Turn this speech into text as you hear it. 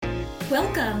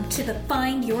Welcome to the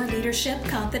Find Your Leadership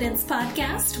Confidence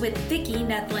podcast with Vicki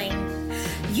Nedling.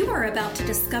 You are about to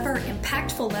discover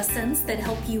impactful lessons that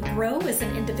help you grow as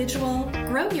an individual,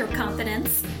 grow your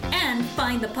confidence, and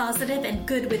find the positive and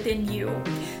good within you,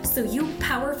 so you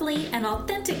powerfully and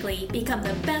authentically become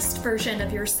the best version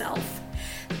of yourself.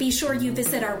 Be sure you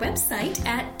visit our website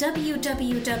at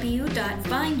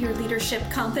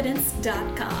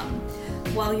www.findyourleadershipconfidence.com.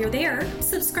 While you're there,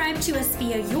 subscribe to us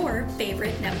via your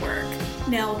favorite network.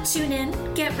 Now tune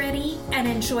in, get ready, and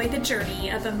enjoy the journey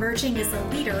of emerging as a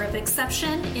leader of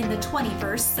exception in the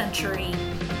 21st century.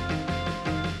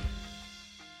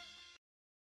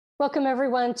 Welcome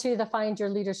everyone to the Find Your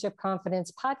Leadership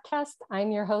Confidence podcast.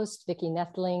 I'm your host, Vicki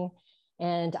Nedling,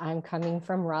 and I'm coming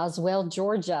from Roswell,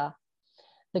 Georgia.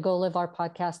 The goal of our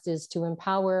podcast is to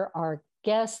empower our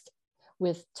guests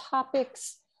with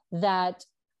topics that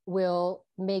will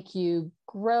make you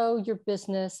grow your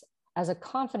business as a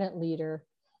confident leader,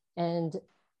 and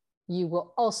you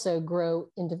will also grow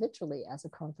individually as a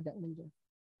confident leader.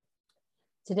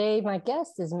 Today, my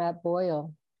guest is Matt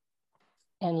Boyle,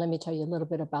 and let me tell you a little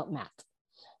bit about Matt.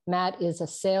 Matt is a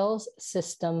sales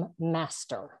system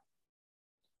master.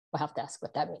 We'll have to ask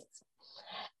what that means.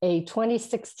 A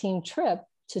 2016 trip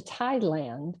to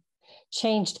Thailand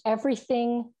changed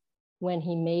everything when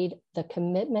he made the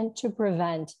commitment to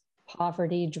prevent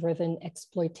poverty-driven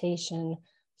exploitation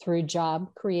through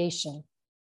job creation.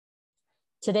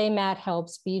 Today, Matt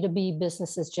helps B2B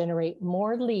businesses generate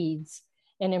more leads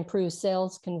and improve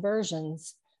sales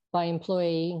conversions by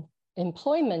employing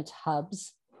employment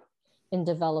hubs in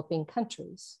developing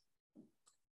countries.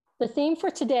 The theme for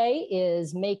today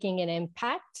is making an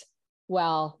impact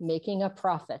while making a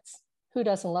profit. Who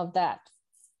doesn't love that?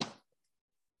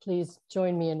 Please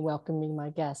join me in welcoming my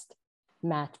guest,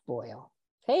 Matt Boyle.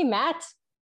 Hey, Matt.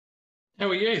 How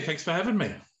are you? Thanks for having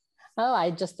me. Oh, I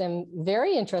just am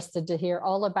very interested to hear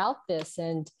all about this.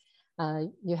 And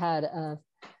you had a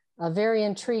very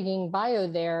intriguing bio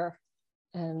there,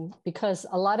 because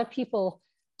a lot of people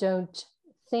don't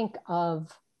think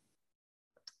of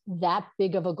that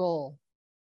big of a goal.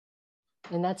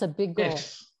 And that's a big goal.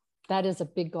 Yes. That is a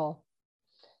big goal.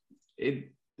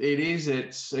 It is.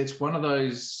 It's one of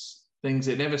those things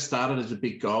that never started as a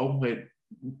big goal.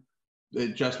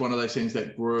 It's just one of those things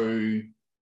that grew.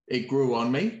 It grew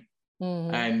on me.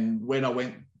 Mm-hmm. And when I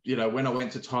went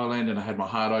to Thailand and I had my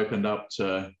heart opened up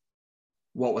to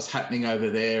what was happening over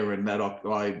there, and that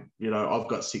I've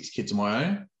got 6 kids of my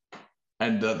own,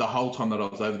 and the whole time that I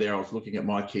was over there, I was looking at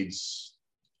my kids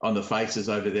on the faces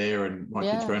over there, and my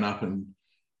kids growing up,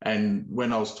 and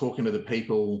when I was talking to the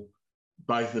people,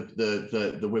 both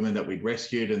the women that we'd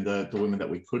rescued and the women that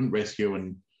we couldn't rescue,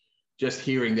 and just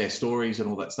hearing their stories and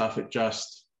all that stuff, it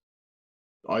just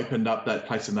opened up that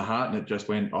place in the heart, and it just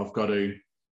went, I've got to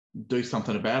do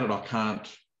something about it. I can't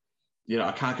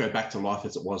go back to life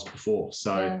as it was before.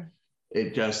 So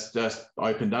it just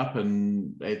opened up,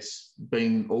 and it's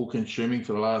been all consuming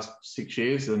for the last 6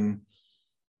 years, and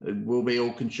it will be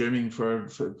all consuming for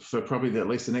probably at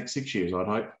least the next 6 years, I'd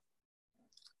hope.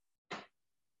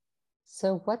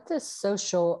 So what does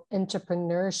social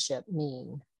entrepreneurship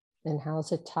mean, and how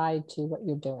is it tied to what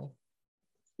you're doing?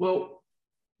 Well,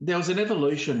 there was an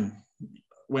evolution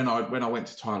when I went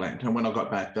to Thailand and when I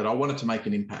got back, that I wanted to make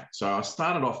an impact. So I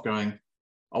started off going,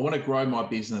 I want to grow my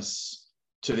business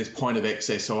to this point of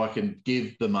excess so I can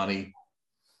give the money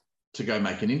to go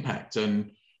make an impact.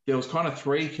 And there was kind of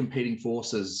 3 competing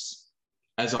forces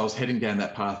as I was heading down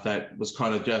that path, that was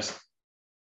kind of just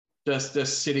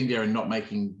sitting there and not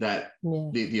making that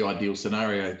the ideal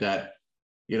scenario. That,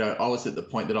 I was at the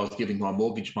point that I was giving my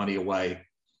mortgage money away.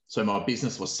 So my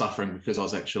business was suffering because I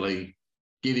was actually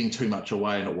giving too much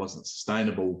away and it wasn't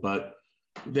sustainable. But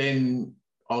then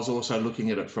I was also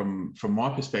looking at it from my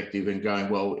perspective and going,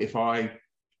 well, if I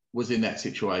was in that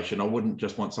situation, I wouldn't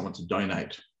just want someone to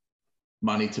donate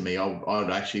money to me. I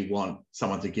would actually want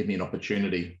someone to give me an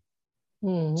opportunity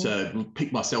to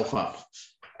pick myself up.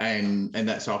 And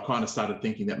that's so I kind of started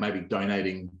thinking that maybe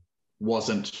donating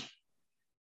wasn't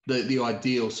the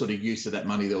ideal sort of use of that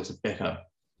money. There was a better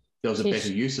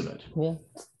better use of it. Yeah.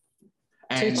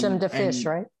 Teach them to fish,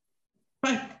 right?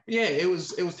 But yeah, it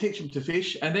was teach them to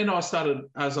fish. And then I started,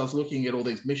 as I was looking at all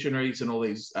these missionaries and all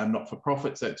these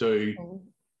not-for-profits that do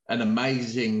an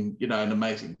amazing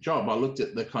job, I looked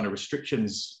at the kind of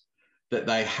restrictions that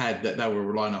they had, that they were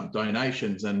relying on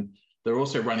donations, and they're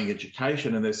also running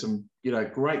education. And there's some,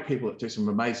 great people that do some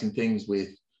amazing things with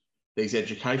these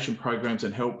education programs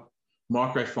and help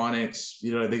microfinance,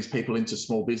 these people into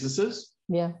small businesses.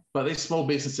 Yeah. But these small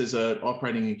businesses are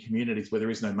operating in communities where there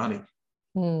is no money.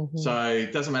 Mm-hmm. So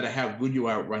it doesn't matter how good you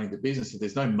are at running the business. If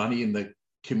there's no money in the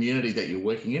community that you're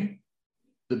working in,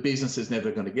 the business is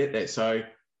never going to get there. So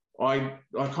I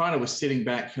kind of was sitting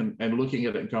back and looking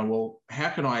at it and going, well, how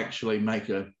can I actually make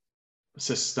a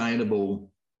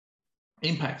sustainable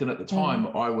impact? And at the time,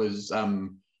 I was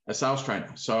a sales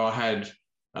trainer. So I had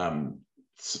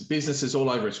businesses all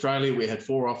over Australia. We had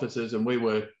 4 offices, and we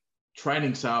were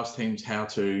training sales teams how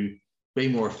to be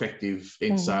more effective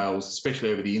in sales,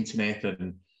 especially over the internet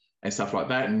and stuff like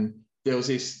that. And there was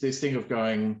this thing of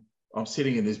going, I'm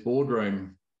sitting in this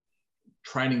boardroom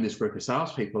training this group of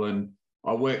salespeople, and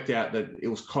I worked out that it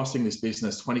was costing this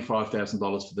business $25,000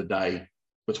 for the day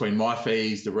between my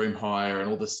fees, the room hire, and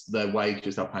all the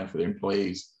wages they're paying for their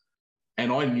employees.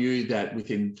 And I knew that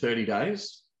within 30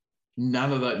 days,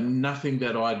 nothing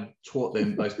that I'd taught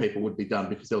them, those people, would be done,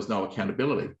 because there was no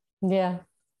accountability. Yeah.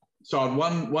 So on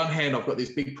one hand, I've got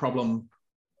this big problem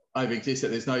over exists, that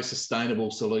there's no sustainable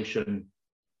solution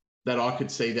that I could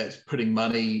see that's putting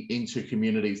money into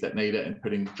communities that need it and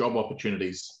putting job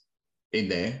opportunities in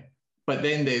there. But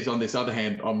then there's, on this other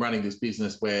hand, I'm running this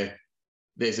business where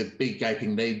there's a big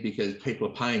gaping need because people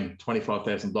are paying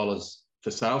 $25,000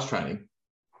 for sales training,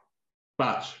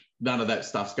 but none of that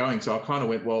stuff's going. So I kind of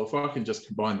went, well, if I can just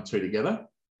combine the two together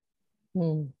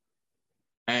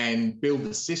and build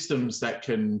the systems that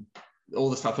can, all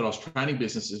the stuff that I was training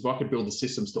businesses, if I could build the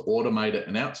systems to automate it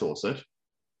and outsource it,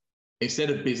 instead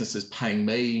of businesses paying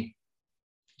me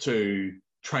to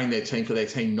train their team for their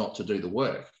team not to do the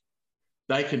work,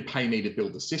 they can pay me to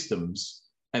build the systems,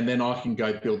 and then I can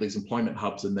go build these employment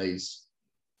hubs in these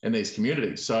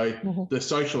communities. So the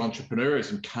social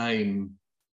entrepreneurism came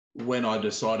when I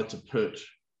decided to put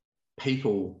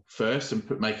people first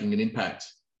and making an impact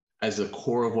as the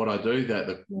core of what I do,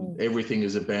 that everything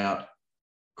is about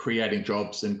creating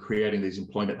jobs and creating these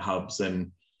employment hubs,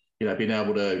 and being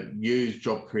able to use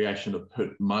job creation to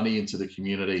put money into the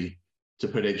community, to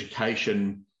put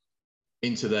education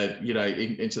into the,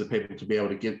 into the people, to be able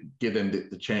to give them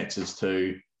the chances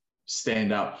to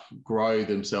stand up, grow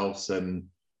themselves, and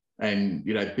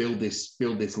build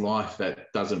this life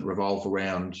that doesn't revolve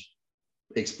around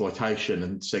exploitation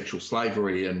and sexual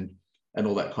slavery and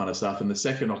all that kind of stuff. And the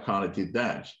second I kind of did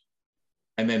that,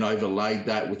 and then overlaid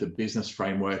that with a business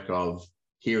framework of,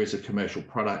 here is a commercial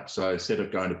product. So instead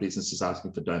of going to businesses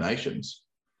asking for donations,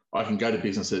 I can go to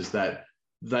businesses that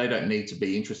they don't need to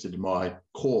be interested in my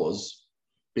cause,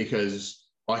 because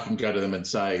I can go to them and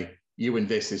say, you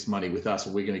invest this money with us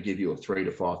and we're going to give you a 3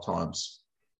 to 5 times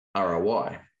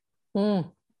ROI.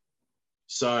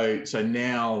 So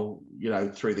now,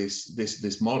 through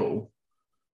this model,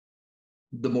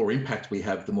 the more impact we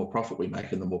have, the more profit we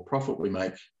make, and the more profit we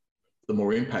make, the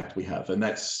more impact we have. And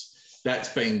that's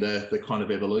been the kind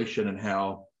of evolution, and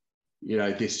how,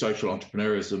 this social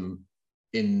entrepreneurism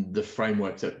in the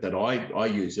framework that I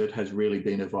use, it has really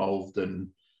been evolved and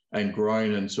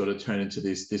grown and sort of turned into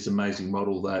this amazing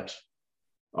model that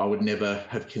I would never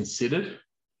have considered,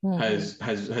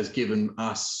 has given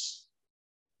us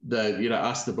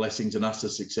the blessings and us the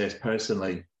success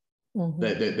personally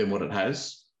than what it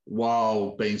has,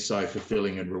 while being so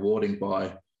fulfilling and rewarding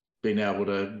by being able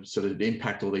to sort of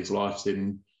impact all these lives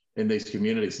in these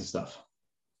communities and stuff.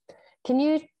 Can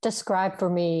you describe for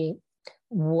me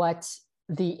what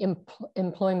the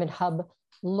employment hub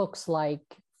looks like,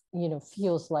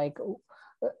 feels like?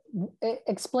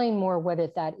 Explain more what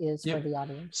that is for the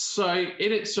audience. So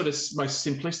in its sort of most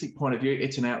simplistic point of view,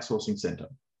 it's an outsourcing centre.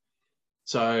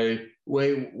 So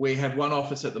we have one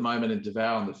office at the moment in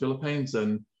Davao in the Philippines,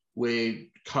 and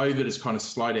COVID has kind of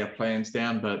slowed our plans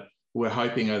down, but we're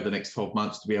hoping over the next 12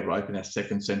 months to be able to open our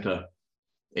second centre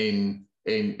in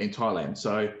Thailand.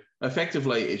 So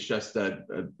effectively, it's just a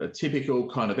typical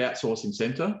kind of outsourcing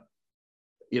centre,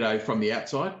 from the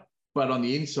outside. But on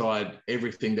the inside,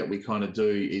 everything that we kind of do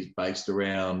is based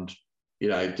around,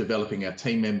 developing our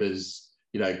team members,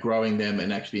 growing them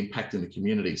and actually impacting the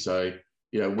community. So,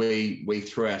 we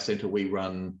through our centre, we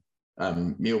run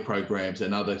meal programs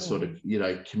and other sort of,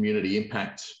 community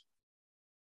impact,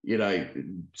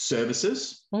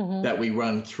 services that we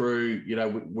run through,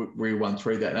 we run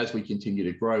through that. And as we continue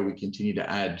to grow, we continue to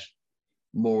add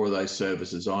more of those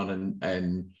services on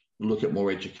and look at more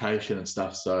education and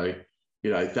stuff. So,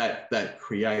 that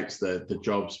creates the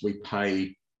jobs. We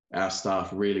pay our staff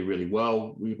really, really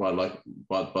well. By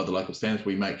the local standards,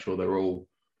 we make sure they're all,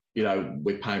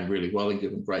 we pay them really well and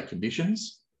give them great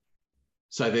conditions.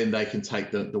 So then they can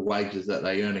take the wages that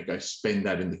they earn and go spend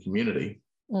that in the community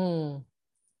to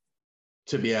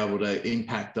be able to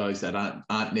impact those that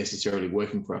aren't necessarily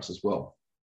working for us as well.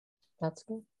 That's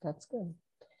good. That's good.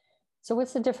 So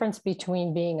what's the difference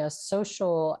between being a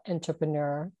social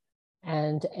entrepreneur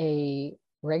and a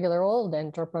regular old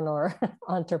entrepreneur?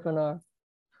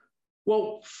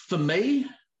 Well, for me,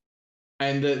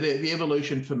 and the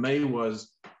evolution for me was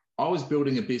I was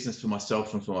building a business for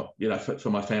myself and for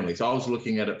my family. So I was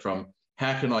looking at it from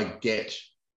how can I get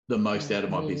the most out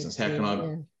of my business? How can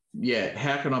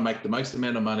I make the most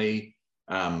amount of money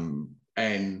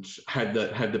and have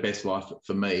the best life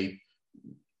for me?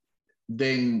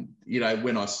 Then,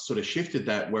 when I sort of shifted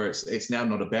that, where it's now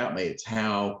not about me, it's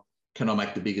how can I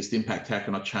make the biggest impact? How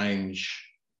can I change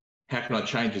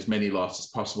as many lives as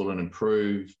possible and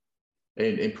improve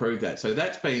that? So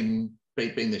that's been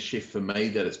the shift for me,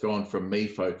 that it's gone from me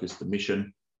focused to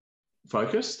mission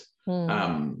focused.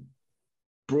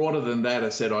 Broader than that, I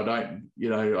said I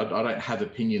don't have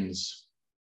opinions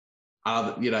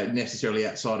necessarily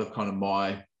outside of kind of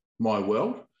my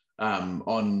world on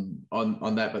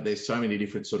that, but there's so many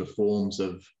different sort of forms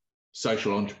of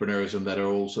social entrepreneurism that are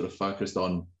all sort of focused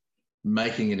on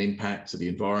making an impact to the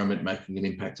environment, making an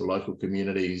impact to local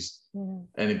communities,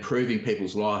 and improving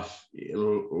people's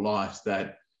lives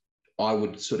that I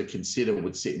would sort of consider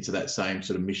would sit into that same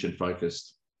sort of mission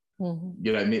focused,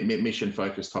 mission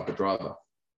focused type of driver.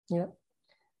 Yeah.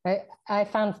 I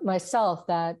found myself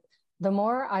that the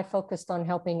more I focused on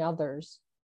helping others,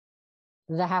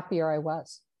 the happier I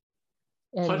was.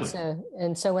 And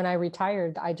totally. So when I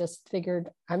retired, I just figured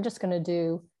I'm just going to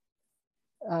do,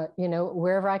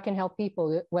 wherever I can help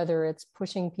people, whether it's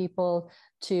pushing people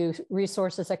to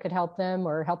resources that could help them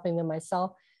or helping them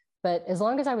myself. But as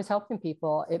long as I was helping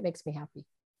people, it makes me happy.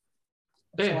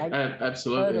 Yeah, so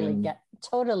absolutely.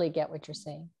 Totally get what you're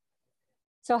saying.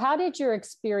 So how did your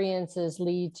experiences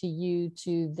lead to you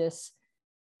to this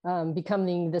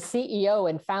becoming the CEO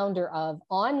and founder of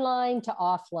Online to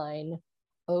Offline,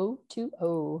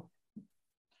 O2O?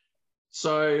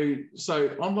 So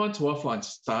Online to Offline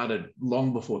started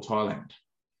long before Thailand,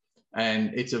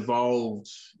 and it's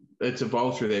evolved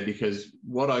through there, because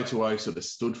what O2O sort of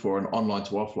stood for, and Online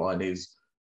to Offline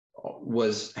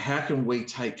was how can we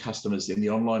take customers in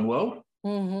the online world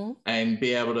and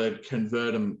be able to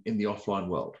convert them in the offline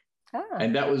world.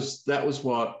 And that was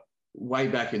what, way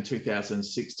back in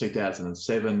 2006,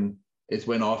 2007 is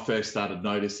when I first started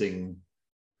noticing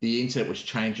the internet was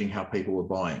changing how people were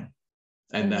buying,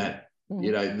 and that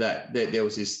there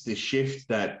was this shift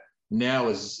that now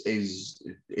is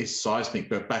seismic,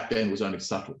 but back then was only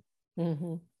subtle.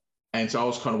 And so I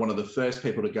was kind of one of the first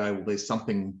people to go, well, there's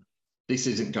something, this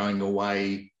isn't going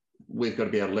away, we've got to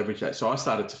be able to leverage that. So I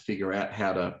started to figure out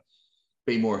how to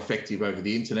be more effective over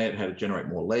the internet, how to generate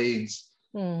more leads,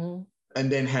 and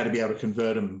then how to be able to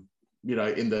convert them,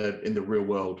 in the real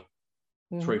world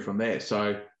through from there.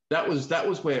 So that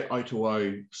was where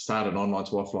O2O started, Online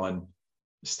to Offline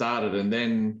started. And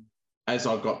then as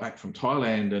I got back from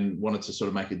Thailand and wanted to sort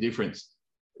of make a difference,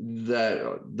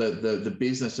 the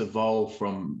business evolved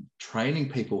from training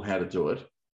people how to do it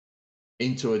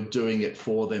into a doing it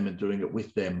for them and doing it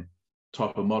with them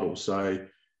type of model. So,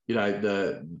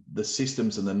 the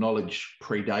systems and the knowledge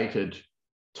predated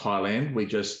Thailand. We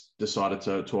just decided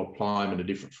to apply them in a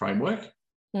different framework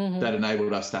that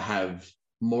enabled us to have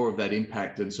more of that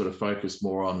impact and sort of focus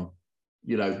more on,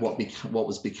 what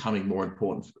was becoming more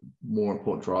important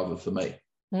driver for me.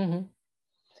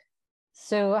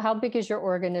 So how big is your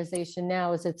organization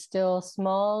now? Is it still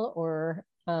small, or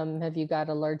have you got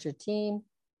a larger team?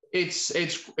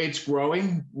 It's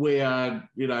growing. We are,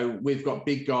 we've got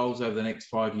big goals over the next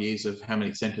 5 years of how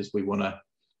many centres we want to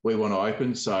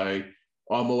open. So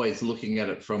I'm always looking at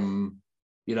it from,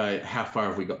 how far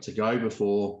have we got to go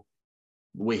before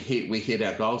we hit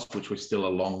our goals, which we're still a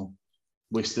long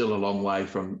way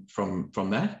from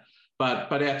that.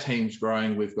 But our team's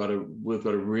growing. We've got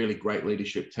a really great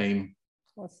leadership team.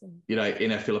 Awesome.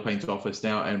 In our Philippines office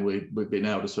now, and we've been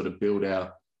able to sort of build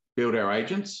our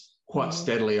agents quite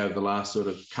steadily over the last sort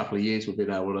of couple of years. We've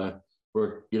been able to,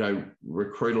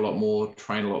 recruit a lot more,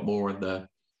 train a lot more, and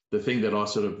the thing that I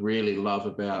sort of really love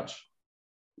about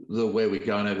where we're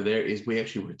going over there is we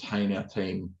actually retain our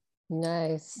team.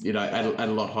 Nice. At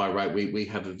a lot higher rate. We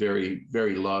have a very,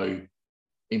 very low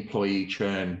employee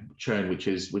churn, which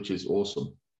is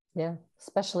awesome. Yeah,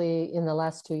 especially in the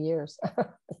last 2 years.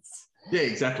 Yeah,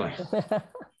 exactly.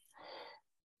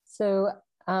 So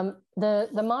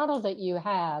the model that you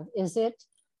have, is it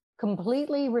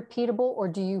completely repeatable, or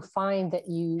do you find that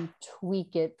you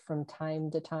tweak it from time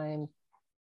to time?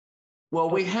 Well,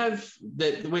 we have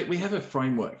a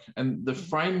framework, and the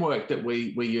framework that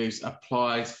we use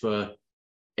applies for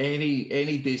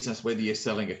any business, whether you're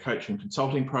selling a coaching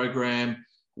consulting program,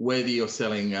 whether you're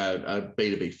selling a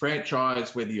B2B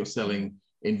franchise, whether you're selling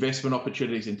investment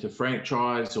opportunities into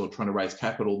franchise or trying to raise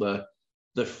capital,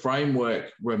 the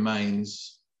framework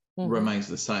remains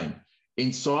the same.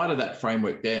 Inside of that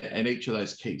framework there, and each of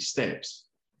those key steps,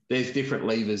 there's different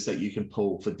levers that you can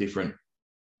pull for different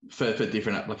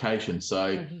applications.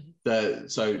 So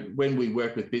so when we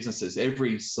work with businesses,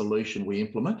 every solution we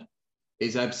implement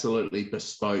is absolutely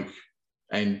bespoke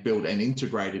and built and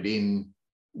integrated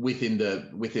within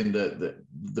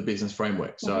the business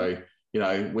framework. So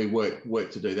we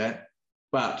work to do that,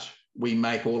 but we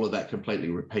make all of that completely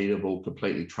repeatable,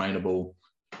 completely trainable,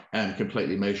 and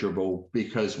completely measurable,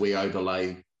 because we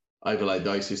overlay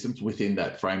those systems within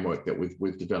that framework that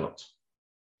we've developed.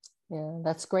 Yeah,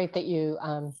 that's great that you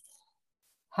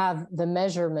have the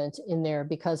measurement in there,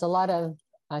 because a lot of,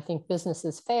 I think,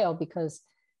 businesses fail because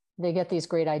they get these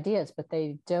great ideas, but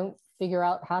they don't figure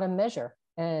out how to measure.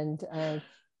 And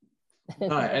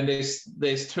no, and there's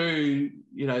two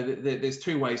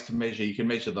ways to measure. You can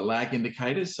measure the lag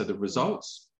indicators, so the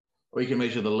results, or you can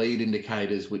measure the lead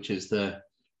indicators, which is the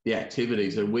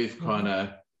activities. And we've kind of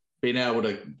been able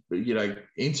to,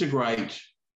 integrate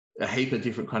a heap of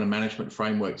different kind of management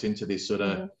frameworks into this sort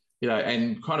of,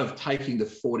 and kind of taking the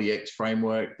 40X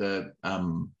framework,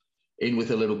 in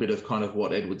with a little bit of kind of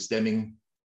what Edward Stemming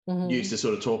used to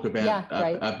sort of talk about,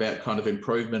 about kind of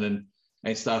improvement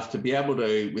and stuff, to be able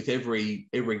to, with every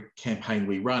campaign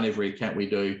we run, every account we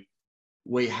do,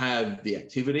 we have the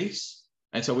activities.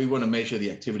 And so we want to measure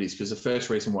the activities, because the first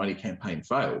reason why any campaign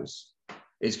fails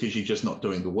is because you're just not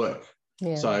doing the work.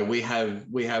 Yeah. So we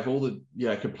have all the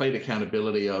complete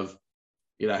accountability of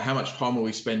how much time are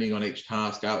we spending on each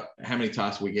task, how many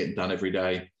tasks are we getting done every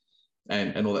day,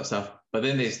 and all that stuff. But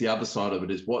then there's the other side of it,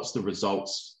 is what's the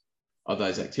results of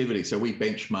those activities. So we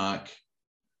benchmark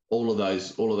all of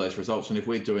those results. And if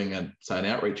we're doing an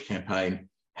outreach campaign,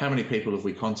 how many people have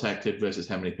we contacted versus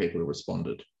how many people have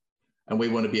responded? And we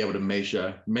want to be able to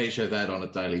measure that on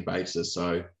a daily basis.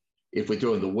 So if we're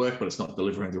doing the work but it's not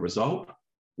delivering the result,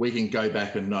 we can go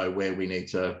back and know where we need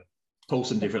to pull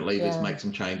some different levers, make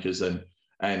some changes,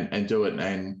 and do it.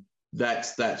 And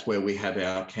that's where we have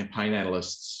our campaign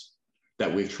analysts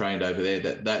that we've trained over there.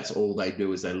 That's all they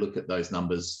do, is they look at those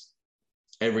numbers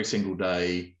every single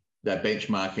day. They're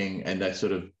benchmarking, and they've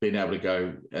sort of been able to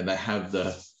go, and they have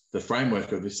the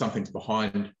framework of if something's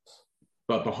behind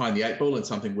the eight ball and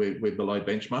something we're below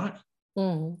benchmark.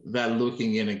 They're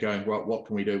looking in and going, right, what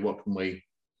can we do? What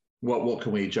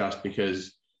can we adjust?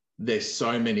 Because there's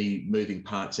so many moving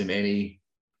parts in any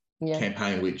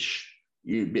campaign,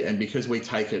 and because we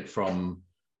take it from,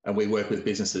 and we work with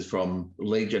businesses from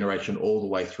lead generation all the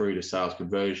way through to sales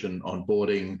conversion,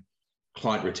 onboarding,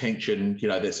 client retention,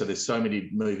 so there's so many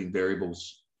moving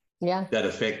variables that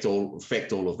affect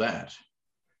all of that.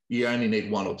 You only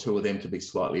need one or two of them to be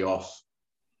slightly off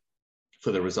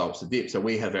for the results to dip. So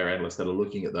we have our analysts that are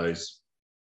looking at those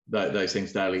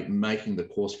things daily, making the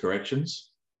course corrections.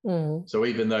 So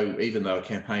even though a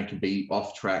campaign can be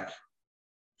off track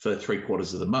for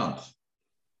 3/4 of the month,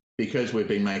 because we've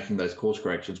been making those course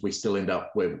corrections, we still end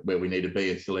up where we need to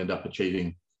be, and still end up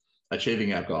achieving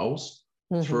our goals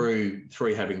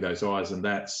through having those eyes. And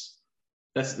that's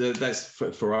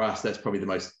for us, that's probably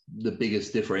the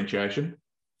biggest differentiation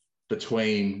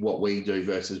between what we do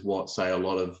versus what, say, a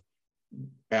lot of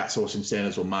outsourcing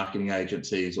centers or marketing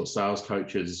agencies or sales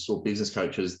coaches or business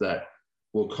coaches that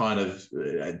will kind of,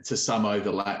 to some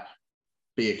overlap,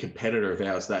 be a competitor of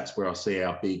ours. That's where I see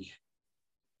our big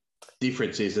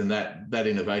difference is. And that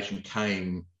innovation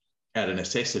came out of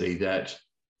necessity, that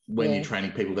when you're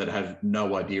training people that have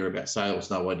no idea about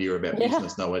sales, no idea about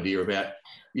business, no idea about,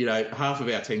 half of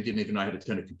our team didn't even know how to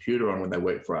turn a computer on when they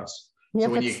worked for us. So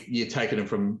when you're taking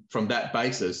them from that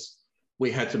basis,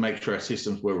 we had to make sure our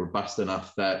systems were robust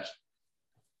enough that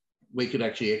we could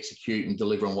actually execute and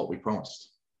deliver on what we promised.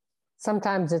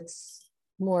 Sometimes it's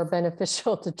more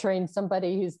beneficial to train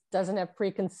somebody who doesn't have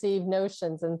preconceived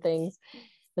notions and things,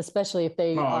 especially if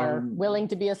they are willing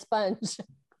to be a sponge.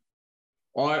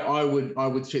 I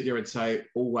would sit there and say,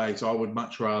 always, I would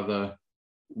much rather,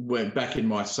 when back in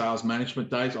my sales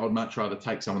management days, I'd much rather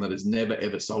take someone that has never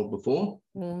ever sold before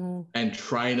and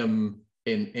train them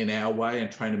in our way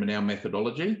and train them in our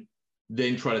methodology,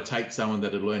 then try to take someone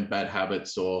that had learned bad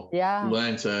habits or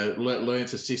learned a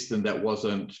system that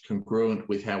wasn't congruent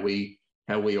with how we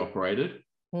operated,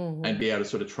 and be able to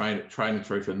sort of train them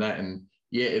through from that. And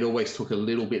it always took a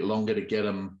little bit longer to get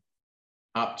them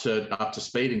up to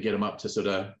speed and get them up to sort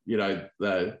of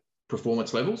the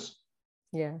performance levels.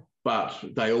 But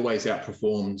they always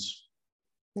outperformed.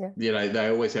 They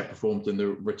always outperformed, and the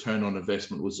return on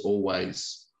investment was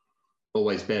always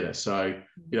better. So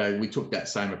we took that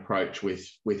same approach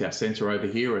with our center over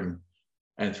here,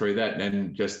 through that,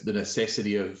 and just the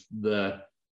necessity of the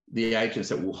agents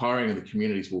that we're hiring and the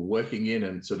communities we're working in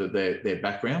and sort of their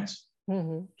backgrounds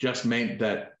just meant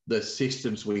that the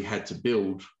systems we had to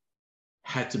build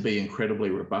had to be incredibly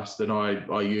robust. And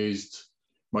I used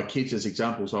my kids as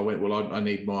examples. I went, well, I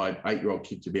need my 8-year-old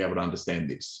kid to be able to understand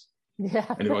this. Yeah.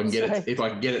 And if I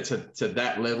can get it to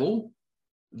that level,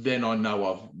 then I know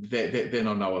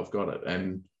I've got it.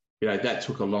 And that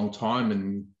took a long time,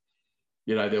 and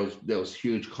there was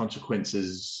huge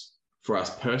consequences for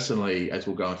us personally as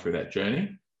we're going through that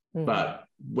journey. But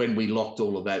when we locked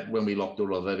all of that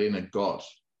in and got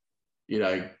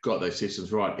those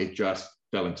systems right, it just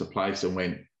fell into place and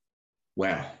went,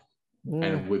 wow.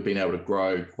 And we've been able to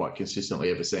grow quite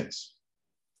consistently ever since.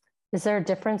 Is there a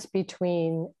difference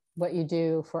between what you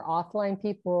do for offline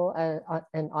people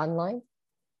and online?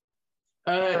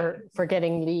 For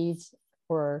getting leads,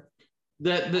 or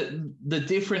the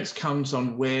difference comes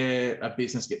on where a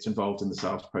business gets involved in the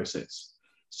sales process.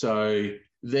 So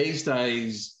these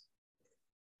days,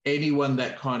 anyone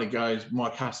that kind of goes, my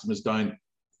customers don't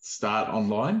start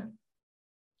online,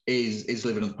 is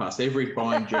living in the past. Every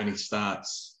buying journey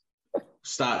starts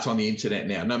on the internet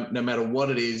now. No matter what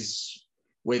it is,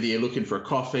 whether you're looking for a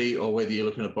coffee or whether you're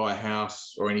looking to buy a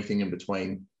house or anything in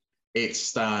between, it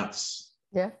starts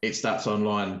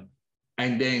online.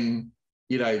 And then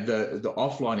the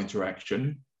offline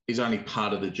interaction is only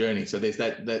part of the journey. So there's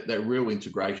that real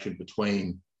integration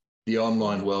between the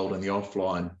online world and the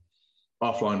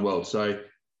offline world. So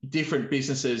different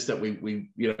businesses that we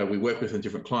work with and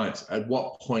different clients, at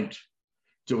what point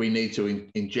do we need to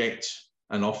inject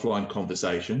an offline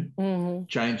conversation?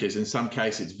 Changes. In some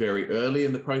cases, it's very early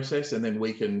in the process, and then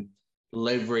we can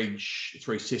leverage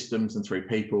through systems and through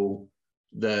people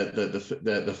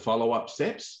the follow-up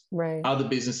steps. Right. Other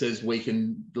businesses, we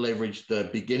can leverage the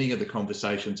beginning of the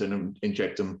conversations and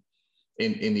inject them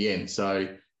in the end. So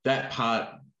that part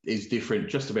is different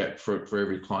just about for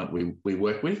every client we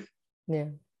work with. Yeah.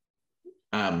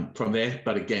 From there,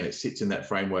 but again, it sits in that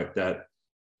framework that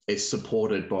it's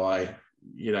supported by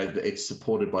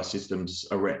systems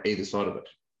around either side of it.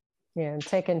 Yeah, and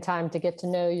taking time to get to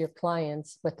know your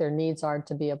clients, what their needs are,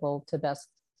 to be able to best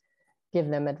give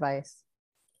them advice.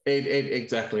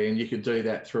 Exactly, and you can do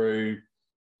that through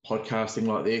podcasting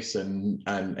like this and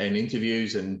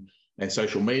interviews and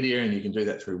social media, and you can do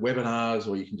that through webinars,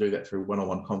 or you can do that through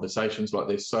one-on-one conversations. Like,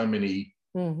 there's so many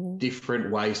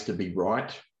different ways to be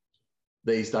right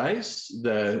these days.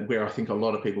 Where I think a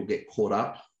lot of people get caught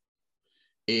up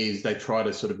is they try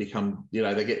to sort of become,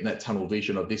 they get in that tunnel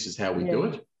vision of this is how we do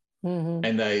it,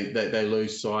 and they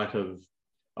lose sight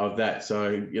of that.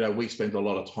 So we spend a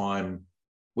lot of time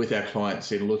with our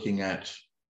clients in looking at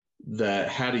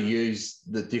how to use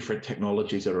the different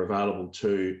technologies that are available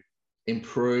to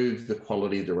improve the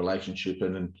quality of the relationship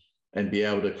and be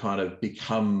able to kind of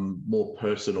become more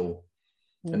personal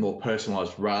and more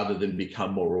personalized rather than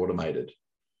become more automated.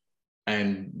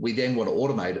 And we then want to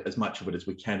automate as much of it as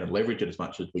we can and leverage it as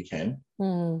much as we can.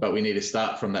 But we need to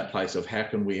start from that place of how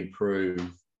can we improve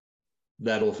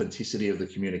that authenticity of the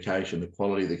communication, the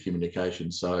quality of the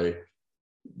communication. So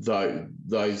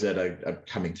those that are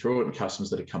coming through it and customers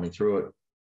that are coming through it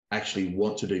actually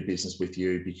want to do business with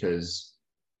you because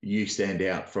you stand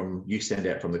out from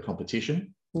the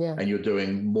competition. Yeah. And you're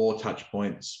doing more touch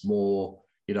points, more,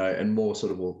 and more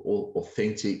sort of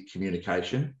authentic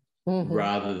communication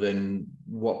rather than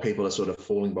what people are sort of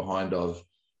falling behind of,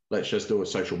 let's just do a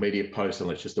social media post and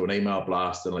let's just do an email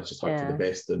blast and let's just hope for the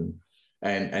best and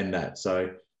that.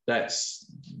 So that's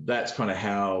kind of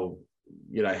how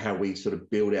we sort of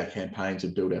build our campaigns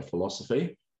and build our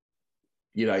philosophy,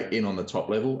 in on the top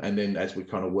level. And then as we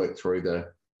kind of work through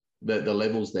the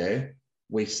levels there,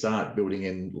 we start building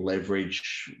in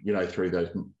leverage, through those,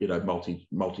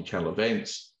 multi-channel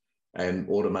events and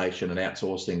automation and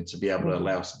outsourcing to be able to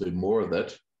allow us to do more of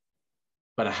it.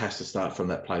 But it has to start from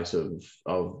that place of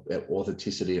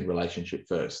authenticity and relationship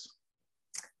first.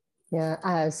 Yeah,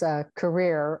 as a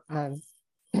career, I've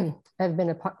been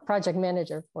a project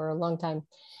manager for a long time.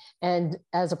 And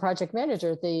as a project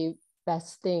manager, the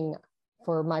best thing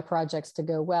for my projects to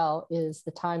go well is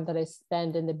the time that I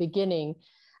spend in the beginning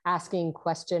asking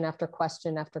question after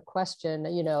question after question,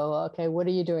 okay, what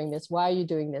are you doing this? Why are you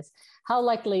doing this? How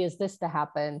likely is this to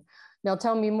happen? Now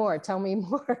tell me more.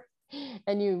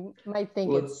 And you might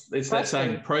think it's that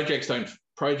saying, projects don't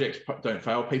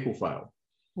fail, people fail.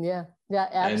 Yeah,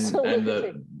 absolutely.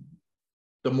 And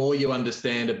the more you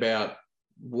understand about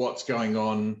what's going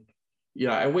on,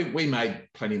 and we made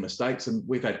plenty of mistakes, and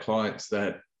we've had clients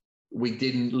that we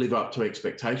didn't live up to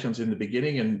expectations in the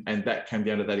beginning, and that came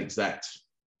down to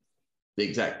the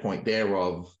exact point there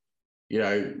of,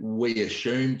 we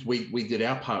assumed we did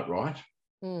our part right,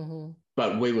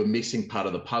 but we were missing part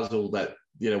of the puzzle that,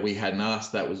 we hadn't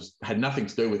asked, that had nothing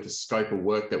to do with the scope of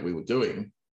work that we were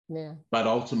doing, but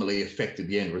ultimately affected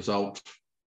the end result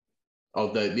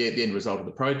of the end result of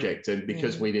the project. And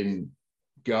because we didn't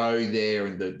go there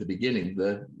in the beginning,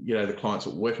 the clients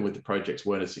that were working with the projects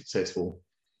weren't as successful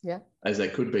as they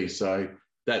could be. So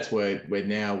that's where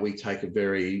now we take a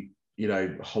very,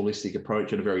 holistic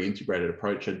approach and a very integrated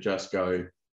approach, and just go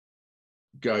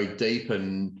deep.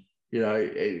 And,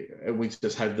 we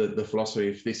just have the philosophy,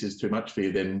 if this is too much for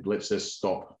you, then let's just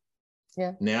stop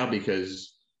now,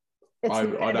 because I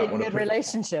don't want to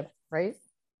relationship, right?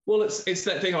 Well, it's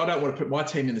that thing. I don't want to put my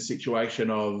team in the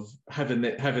situation of having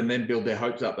them build their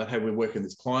hopes up that, hey, we're working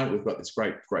with this client, we've got this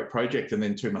great project, and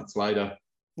then 2 months later,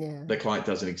 the client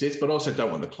doesn't exist. But also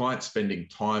don't want the client spending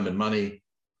time and money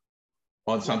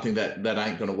on something that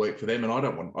ain't going to work for them, and I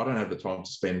don't have the time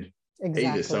to spend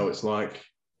either. So it's like,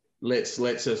 let's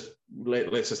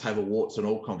just have a warts and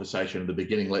all conversation at the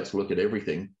beginning. Let's look at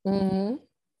everything.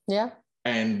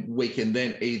 And we can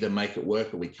then either make it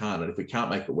work or we can't. And if we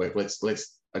can't make it work,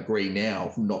 let's agree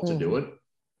now not to do it,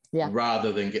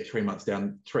 rather than get 3 months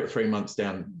down, 3 months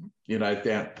down, 3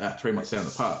 months down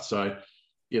the path. So,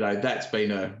 that's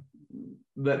been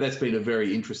a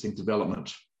very interesting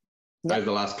development over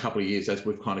the last couple of years, as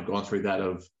we've kind of gone through that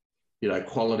of,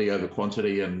 quality over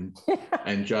quantity, and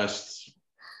and just,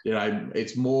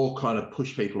 it's more kind of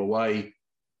push people away.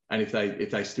 And if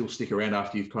they still stick around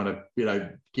after you've kind of,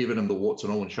 given them the warts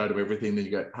and all and showed them everything, then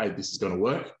you go, hey, this is going to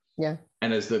work.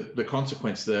 And as the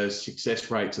consequence, the success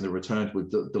rates and the returns we've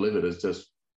delivered is just,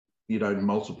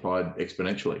 multiplied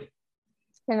exponentially.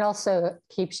 And also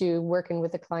keeps you working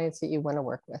with the clients that you want to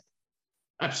work with.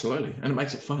 Absolutely. And it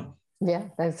makes it fun. Yeah,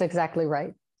 that's exactly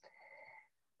right.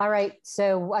 All right.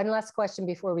 So one last question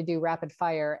before we do rapid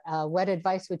fire. What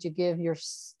advice would you give your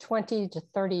 20 to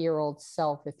 30-year-old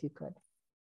self if you could?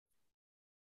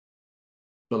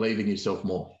 Believe in yourself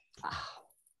more.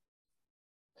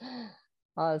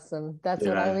 Awesome. That's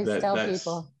what I always tell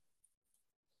people.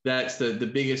 That's the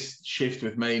biggest shift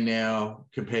with me now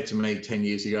compared to me 10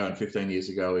 years ago and 15 years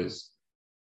ago is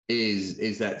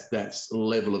that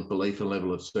level of belief and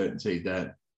level of certainty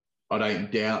that I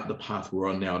don't doubt the path we're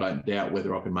on now. I don't doubt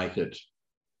whether I can make it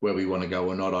where we want to go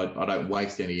or not. I don't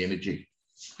waste any energy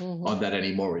on that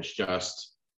anymore. It's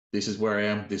just, this is where I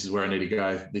am. This is where I need to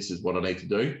go. This is what I need to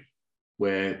do.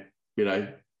 Where,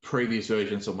 previous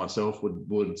versions of myself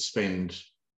would spend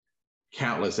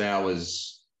countless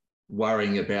hours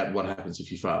worrying about what happens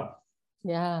if you fail.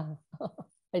 Yeah,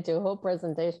 I do a whole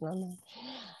presentation on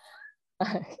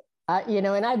that.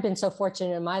 And I've been so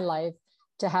fortunate in my life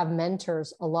to have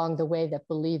mentors along the way that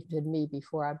believed in me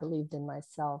before I believed in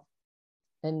myself,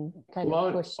 and kind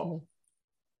of pushed me.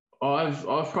 I've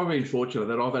probably been fortunate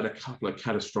that I've had a couple of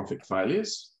catastrophic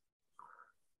failures.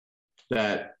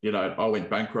 That, I went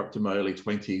bankrupt in my early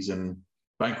 20s, and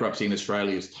bankruptcy in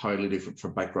Australia is totally different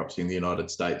from bankruptcy in the United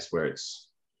States, where it's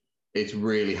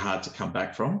really hard to come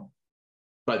back from.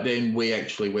 But then we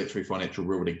actually went through financial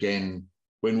ruin again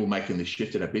when we were making the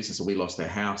shift in our business, and we lost our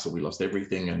house, and we lost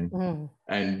everything,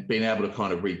 and being able to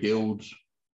kind of rebuild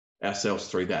ourselves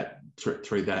through that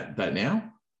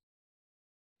now.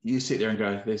 You sit there and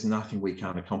go, there's nothing we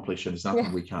can't accomplish, and there's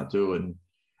nothing we can't do.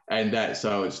 And that,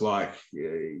 so it's like,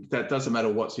 that doesn't matter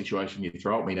what situation you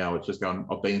throw at me now. It's just going,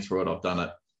 I've been through it, I've done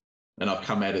it, and I've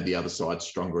come out of the other side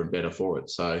stronger and better for it.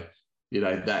 So,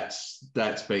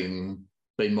 that's been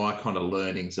my kind of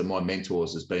learnings, and my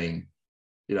mentors as being,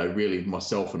 really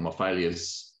myself and my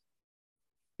failures,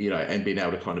 and being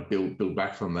able to kind of build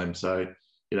back from them. So,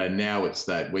 now it's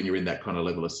that when you're in that kind of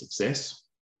level of success,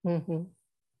 you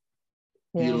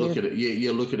look at it,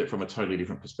 you look at it from a totally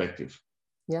different perspective.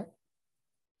 Yeah.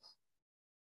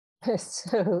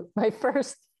 So my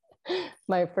first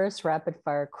rapid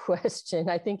fire question,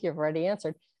 I think you've already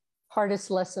answered. Hardest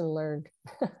lesson learned.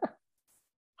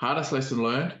 Hardest lesson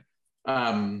learned.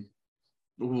 I've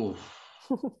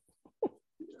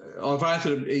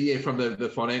answered from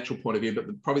the financial point of view,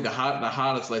 but probably the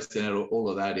hardest lesson out of all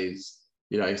of that is,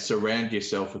 surround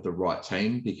yourself with the right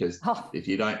team, because if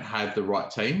you don't have the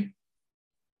right team,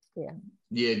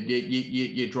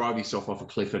 you drive yourself off a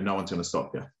cliff and no one's going to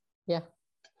stop you. Yeah.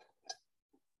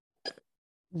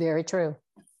 Very true.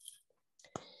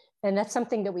 And that's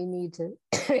something that we need to,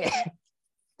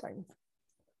 sorry,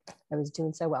 I was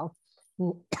doing so well.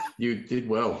 You did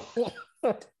well.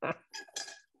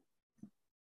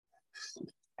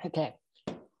 Okay.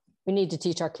 We need to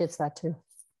teach our kids that too.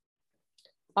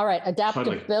 All right.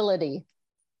 Adaptability. Totally.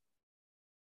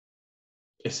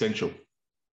 Essential.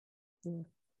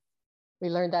 We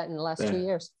learned that in the last 2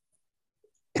 years.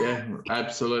 Yeah,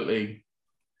 absolutely.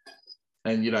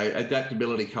 And,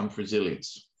 adaptability comes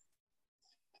resilience.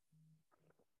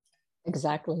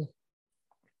 Exactly.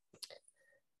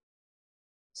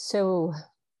 So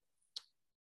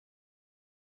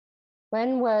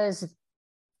when was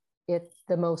it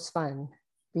the most fun?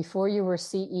 Before you were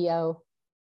CEO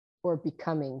or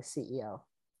becoming CEO?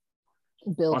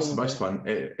 It's the most fun.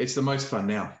 It's the most fun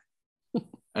now.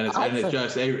 And it's, awesome. And it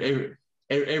just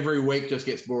every week just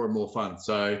gets more and more fun.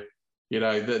 So,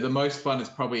 the most fun is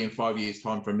probably in 5 years'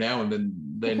 time from now, and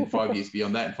then 5 years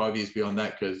beyond that, and 5 years beyond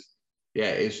that, because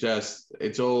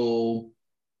it's all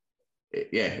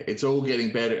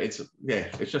getting better. It's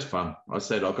just fun. I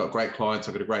said I've got great clients,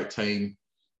 I've got a great team,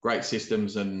 great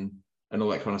systems, and all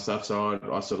that kind of stuff. So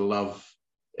I sort of love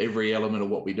every element of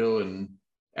what we do. And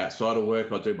outside of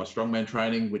work, I do my strongman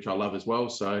training, which I love as well.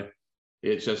 So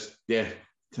it's just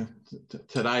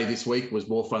today, this week was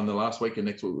more fun than last week, and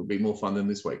next week will be more fun than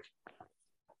this week.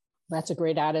 That's a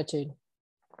great attitude.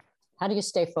 How do you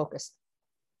stay focused?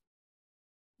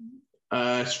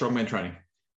 Strongman training.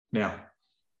 Now,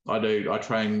 I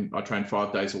train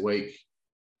 5 days a week,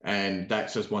 and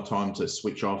that's just my time to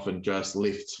switch off and just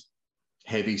lift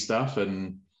heavy stuff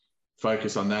and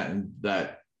focus on that. And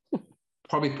that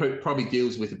probably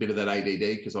deals with a bit of that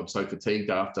ADD, because I'm so fatigued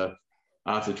after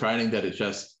training that it's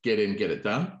just get in, get it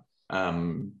done.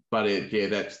 But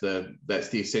that's the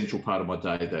essential part of my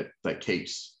day that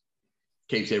keeps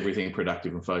everything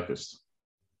productive and focused.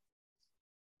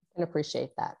 I can appreciate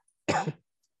that.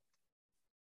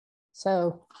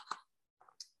 So,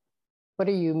 what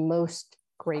are you most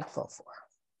grateful for?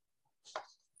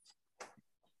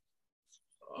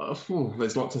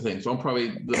 There's lots of things. I'm probably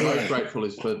the most grateful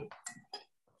is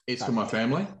for my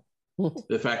family.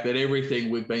 The fact that everything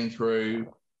we've been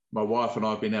through, my wife and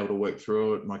I have been able to work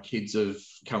through it. My kids have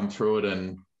come through it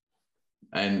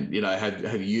and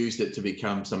have used it to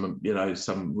become some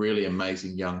really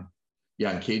amazing young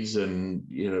kids. And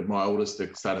my oldest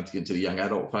are starting to get into the young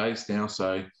adult phase now.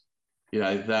 So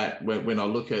that when I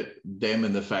look at them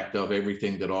and the fact of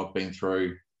everything that I've been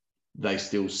through, they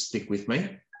still stick with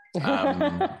me.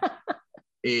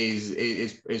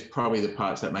 Is probably the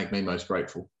parts that make me most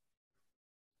grateful.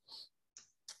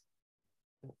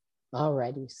 All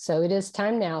righty. So it is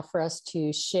time now for us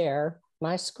to share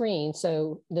my screen.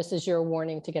 So this is your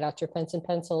warning to get out your pens and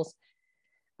pencils.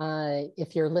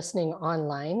 If you're listening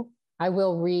online, I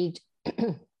will read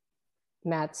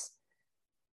Matt's,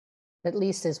 at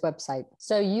least his website.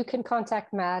 So you can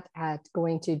contact Matt at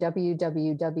going to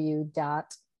www.online,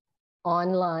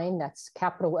 that's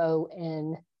capital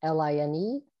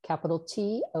ONLINE, capital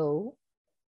TO,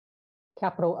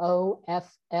 capital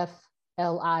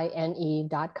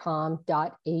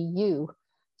OFFLINE.com.au.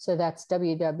 So that's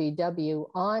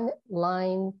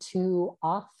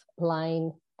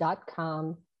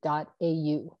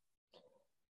www.online2offline.com.au.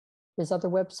 His other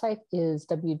website is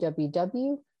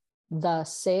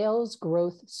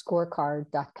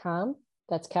www.thesalesgrowthscorecard.com.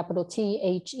 That's capital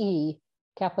THE,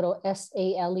 capital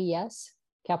SALES,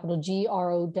 capital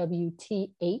GROWTH,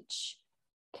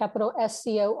 capital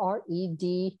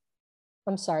SCORED,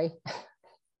 I'm sorry,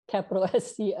 capital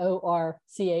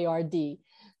SCORCARD,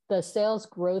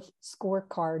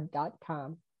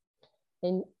 thesalesgrowthscorecard.com.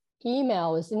 And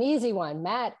email is an easy one,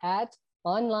 Matt at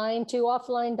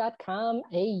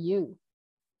online2offline.com.au.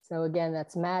 So again,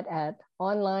 that's Matt at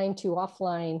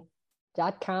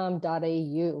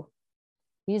online2offline.com.au.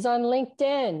 He's on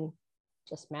LinkedIn,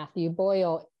 just Matthew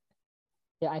Boyle.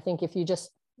 Yeah, I think if you just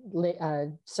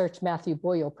search Matthew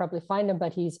Boyle, you'll probably find him,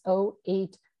 but he's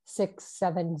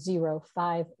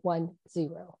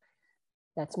 086705110.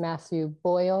 That's Matthew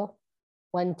Boyle,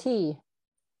 1T,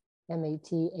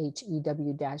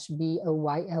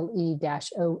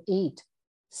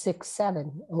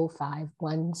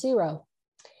 MATHEW-BOYLE-08670510.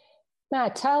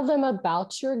 Matt, tell them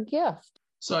about your gift.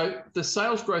 So the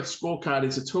Sales Growth Scorecard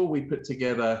is a tool we put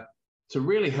together to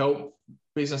really help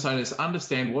business owners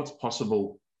understand what's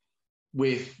possible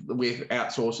with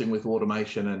outsourcing, with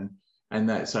automation and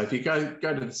that. So if you go to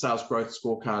the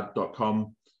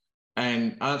salesgrowthscorecard.com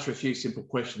and answer a few simple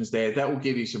questions there, that will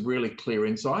give you some really clear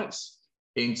insights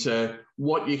into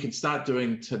what you can start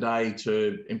doing today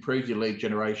to improve your lead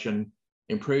generation,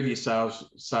 improve your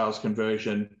sales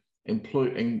conversion,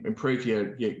 improve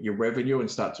your revenue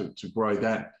and start to grow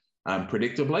that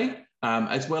predictably,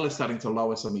 as well as starting to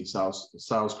lower some of your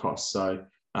sales costs. So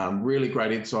really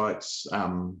great insights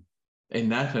in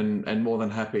that, and more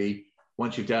than happy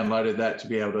once you've downloaded that to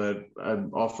be able to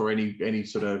offer any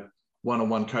sort of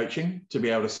one-on-one coaching to be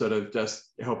able to sort of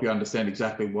just help you understand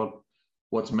exactly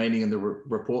what's meaning in the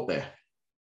report there.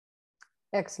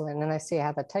 Excellent. And I see I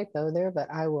have a typo there, but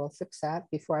I will fix that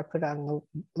before I put it on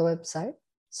the website.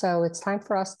 So it's time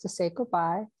for us to say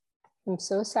goodbye. I'm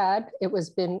so sad. It was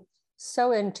been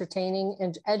so entertaining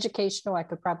and educational. I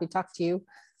could probably talk to you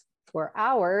for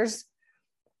hours,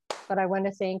 but I want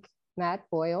to thank Matt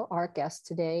Boyle, our guest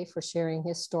today, for sharing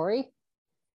his story,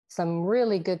 some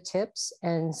really good tips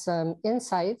and some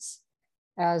insights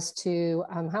as to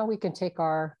how we can take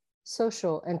our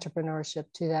social entrepreneurship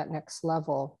to that next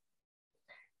level.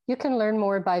 You can learn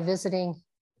more by visiting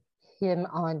him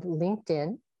on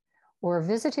LinkedIn or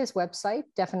visit his website.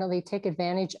 Definitely take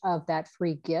advantage of that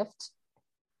free gift.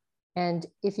 And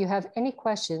if you have any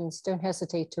questions, don't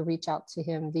hesitate to reach out to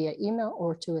him via email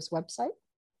or to his website.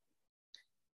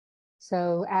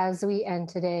 So as we end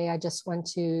today, I just want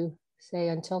to say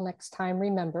until next time,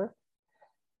 remember,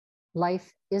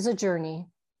 life is a journey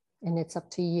and it's up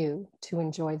to you to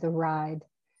enjoy the ride.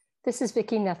 This is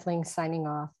Vicki Nethling signing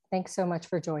off. Thanks so much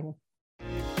for joining.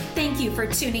 Thank you for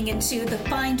tuning into the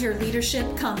Find Your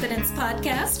Leadership Confidence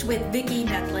podcast with Vicki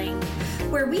Nethling,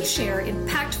 where we share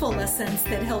impactful lessons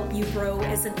that help you grow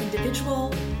as an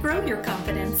individual, grow your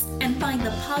confidence, and find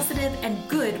the positive and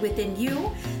good within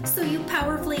you so you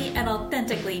powerfully and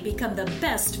authentically become the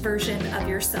best version of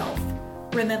yourself.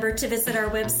 Remember to visit our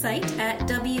website at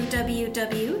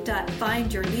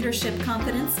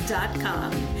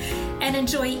www.findyourleadershipconfidence.com and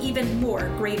enjoy even more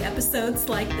great episodes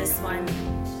like this one.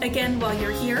 Again, while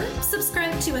you're here,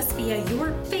 subscribe to us via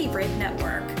your favorite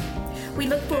network. We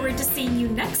look forward to seeing you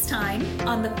next time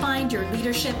on the Find Your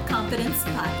Leadership Confidence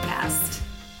podcast.